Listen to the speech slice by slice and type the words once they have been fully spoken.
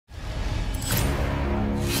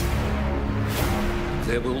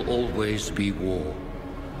There will always be war,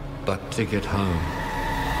 but to get home,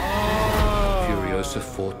 Furiosa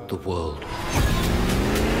fought the world.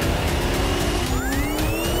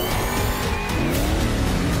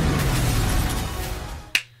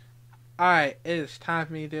 Alright, it is time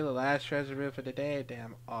for me to do the last treasure review for the day.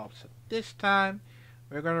 Damn off. So this time,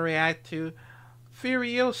 we're going to react to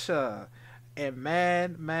Furiosa and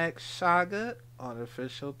Mad Max Saga on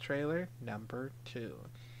official trailer number 2.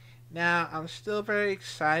 Now, I'm still very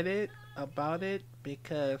excited about it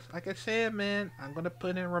because, like I said, man, I'm going to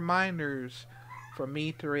put in reminders for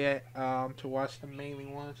me to react, to watch the mainly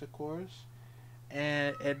ones, of course.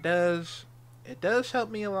 And it does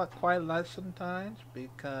help me quite a lot sometimes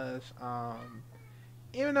because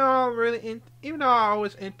even though I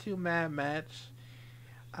was into Mad Max,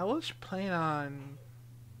 I was planning on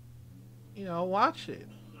watch it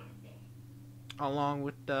along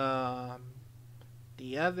with the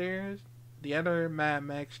other Mad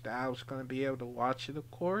Max that I was gonna be able to watch it, of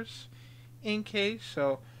course, in case.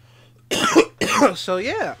 So so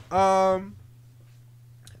yeah,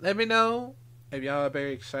 let me know if y'all are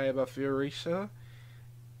very excited about Furiosa,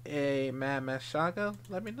 a Mad Max Saga.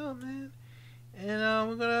 Let me know, man. And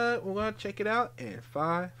we're gonna check it out in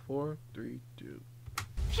 5, 4, 3, 2.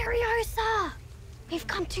 Furiosa! We've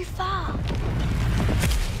come too far.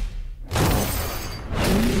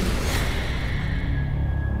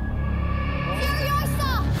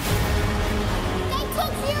 Furiosa! They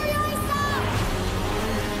took Furiosa!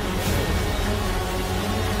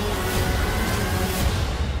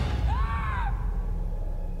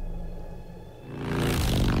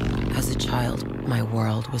 As a child, my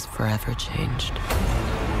world was forever changed.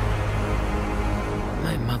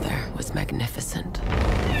 My mother was magnificent.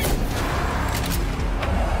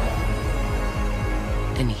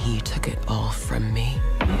 And he took it all from me.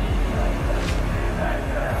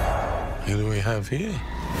 Who do we have here?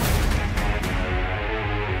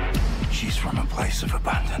 She's from a place of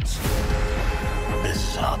abundance. This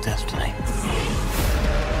is our destiny.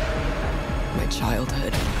 My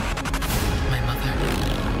childhood, my mother,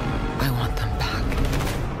 I want them back.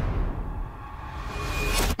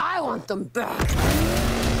 I want them back!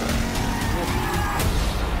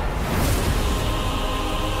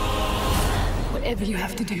 Whatever you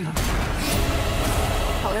have to do,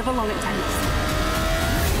 however long it takes,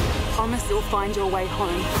 promise you'll find your way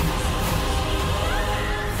home.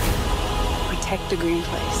 Protect the green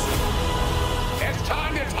place. It's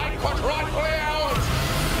time to take what's rightfully ours!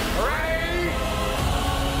 Ready?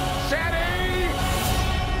 Steady!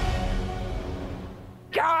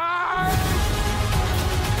 Go!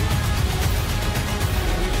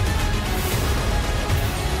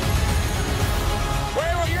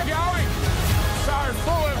 Where are you going? So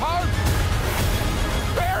full of hope!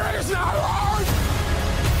 There is no hope!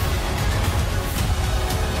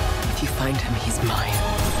 If you find him, he's mine.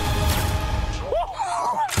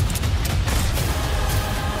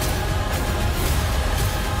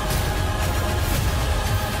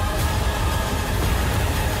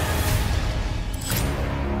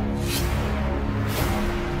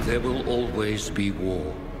 There will always be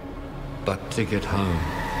war, but to get home,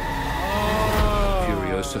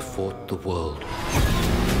 Furiosa fought the world.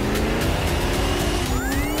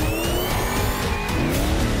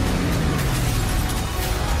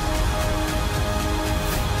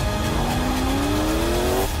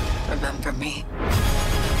 Remember me.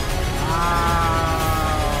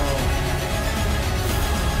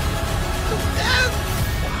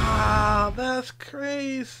 Wow, that's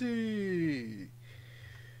crazy.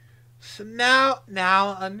 So now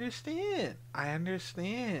I understand. I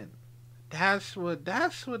understand. That's what I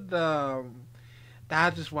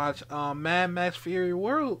just watched Mad Max Fury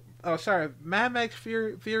World. Oh, sorry, Mad Max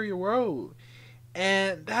Fury Road,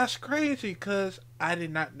 and that's crazy because I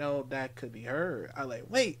did not know that could be her. I like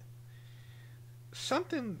wait,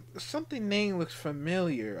 something name looks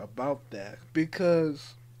familiar about that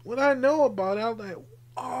because when I know about it, I'm like,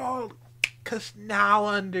 oh, cause now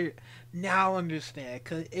understand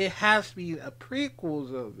because it has to be a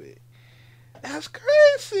prequels of it. That's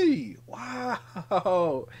crazy.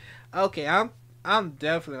 Wow. Okay, I'm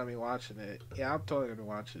definitely gonna be watching it. Yeah, I'm totally gonna be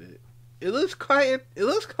watching it. It looks quite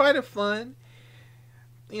a fun.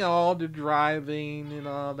 You know, all the driving and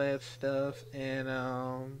all that stuff, and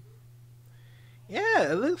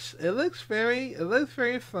yeah, it looks very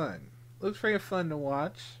fun. It looks very fun to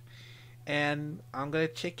watch, and I'm gonna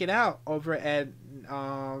check it out over at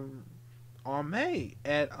on May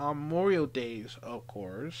at Memorial Days, of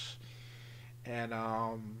course. And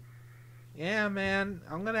yeah, man,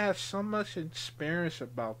 I'm gonna have so much experience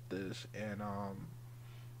about this,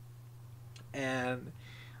 and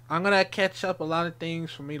I'm gonna catch up a lot of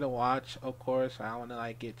things for me to watch. Of course, I don't want to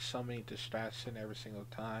like get so many distractions every single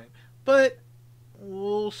time, but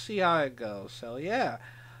we'll see how it goes. So yeah,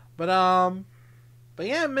 but but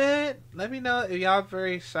yeah, man. Let me know if y'all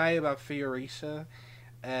very excited about Furiosa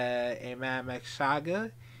and Mad Max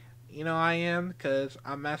Saga. You know I am, because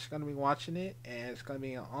I'm actually gonna be watching it, and it's gonna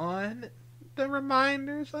be on the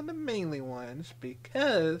reminders on the mainly ones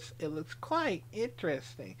because it looks quite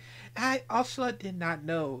interesting. I also did not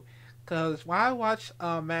know, because when I watched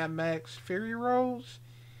Mad Max Fury Roads,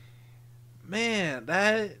 man,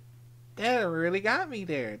 that really got me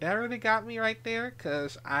there. That really got me right there,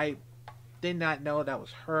 because I did not know that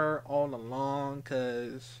was her all along,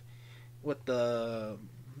 because with the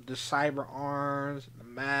cyber arms, the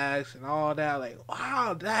mask, and all that, like,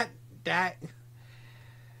 wow, that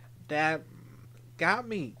got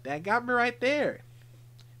me. That got me right there.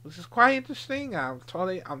 Which is quite interesting. I'm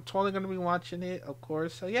totally gonna be watching it, of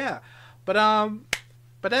course. So yeah, but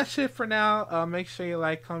that's it for now. Make sure you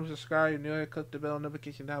like, comment, subscribe. If you're new, click the bell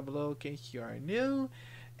notification down below in case you are new.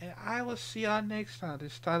 And I will see y'all next time.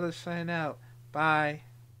 This is Tyler signing out. Bye.